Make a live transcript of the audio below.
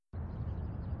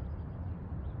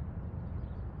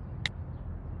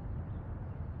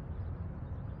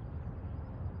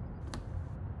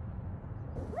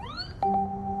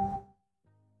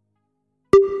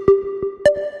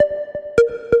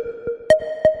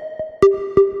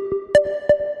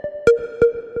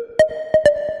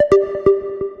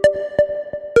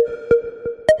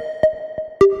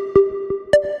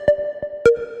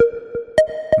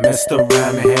Mr.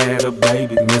 Ronnie had a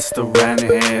baby. Mr.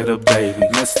 Ronnie had a baby.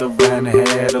 Mr. Ronnie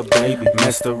had a baby.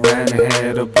 Mr. Ronnie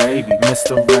had a baby.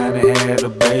 Mr. Ronnie had a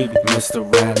baby. Mr.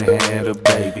 Ronnie had a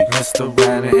baby. Mr.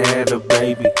 Ronnie had a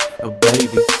baby. A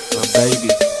baby. A baby.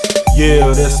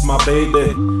 Yeah, that's my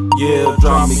baby. Yeah,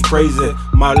 drive me crazy.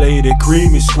 My lady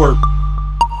creamy squirt.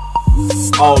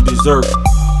 All dessert.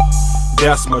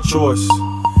 That's my choice.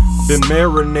 Been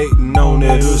marinating on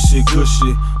that ushy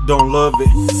gushy. Don't love it,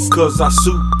 cause I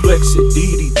suplex it,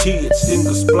 DDT it,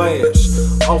 stinger splash.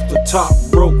 Off the top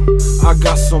rope, I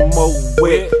got some more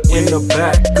wet in the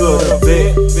back of the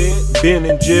vet. Ben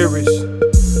and Jerry's,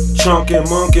 chunkin'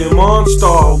 monkey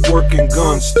monster, working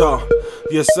gun star.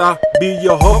 Yes, I be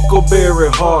your huckleberry,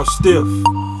 hard stiff.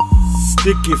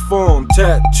 Sticky form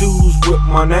tattoos with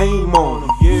my name on them.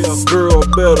 Yeah, girl,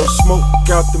 better smoke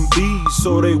out them bees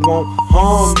so they won't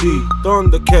harm thee.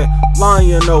 Thundercat,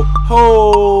 lion, oh,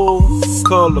 ho,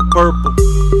 color purple.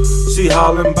 She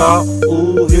hollin' bout,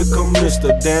 ooh, here come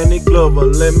Mr. Danny Glover.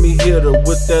 Let me hit her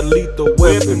with that lethal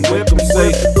weapon. Make them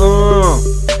say,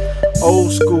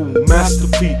 old school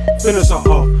masterpiece. Finish her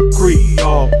off, Creed,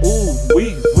 ooh,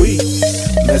 wee.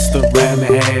 Mr.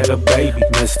 Ronnie had a baby.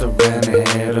 Mr. Ronnie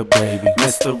had a baby.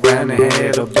 Mr. Ronnie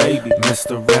had a baby.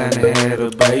 Mr. Ronnie had a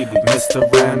baby. Mr.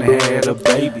 Ronnie had a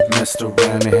baby. Mr.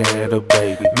 Ronnie had a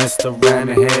baby. Mr.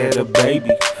 Ronnie had a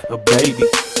baby. A baby.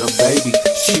 A baby.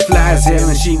 She flies hell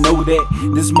and she know that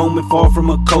this moment far from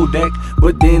a Kodak.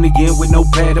 But then again, with no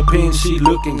pad or pen, she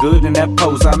looking good in that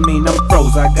pose. I mean, I'm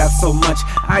froze. I got so much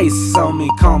ice on me.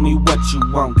 Call me what you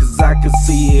want, cause I can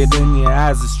see it in your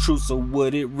eyes. It's true, so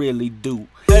what it really do?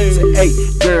 Say, hey,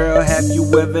 girl, have you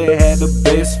ever had a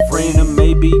best friend? Or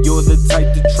maybe you're the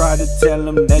type to try to tell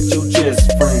him that you're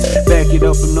just friends. Back it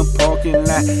up in the parking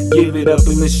lot, give it up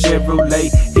in the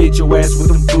Chevrolet. Hit your ass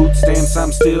with them food stamps,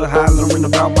 I'm still hollering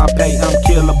about my pay. I'm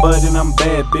killer bud and I'm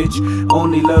bad, bitch.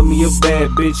 Only love me a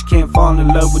bad bitch. Can't fall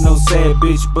in love with no sad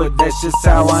bitch, but that's just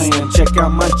how I am. Check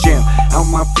out my jam, out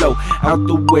my flow, out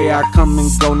the way I come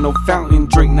and go. No fountain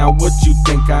drink, now what you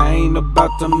think? I ain't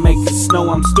about to make it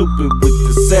snow. I'm stupid with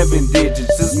the 7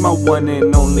 digits, is my one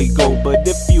and only goal. But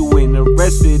if you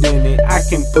interested in it, I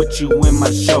can put you in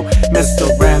my show. Mr.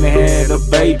 Ronnie had a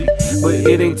baby, but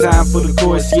it ain't time for the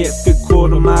chorus yet. Fifth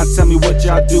quarter mile, tell me what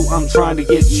y'all do. I'm trying to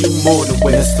get you more than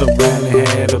wet. Mr. Ronnie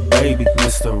had a baby.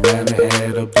 Mr. Ronnie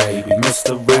had a baby.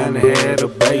 Mr. Ronnie had a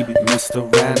baby. Mr.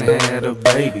 Ronnie had a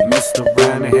baby. Mr.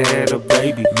 Ronnie had a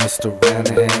baby. Mr.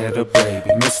 Ronnie had a baby.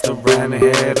 Mr. Ronnie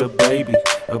had a baby.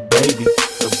 A baby.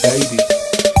 A baby.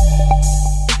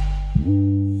 We'll be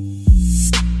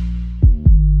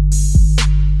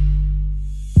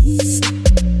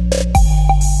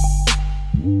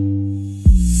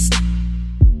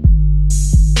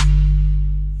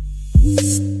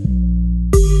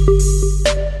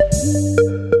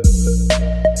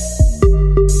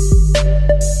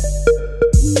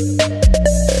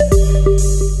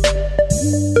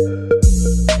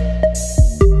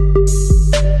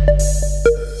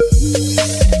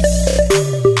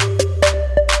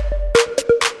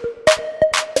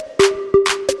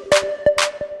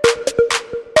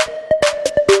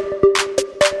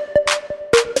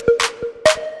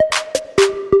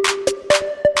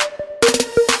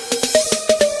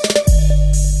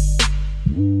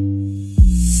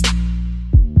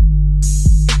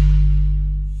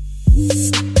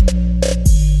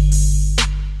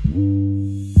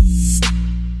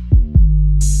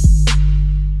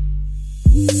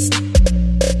right back.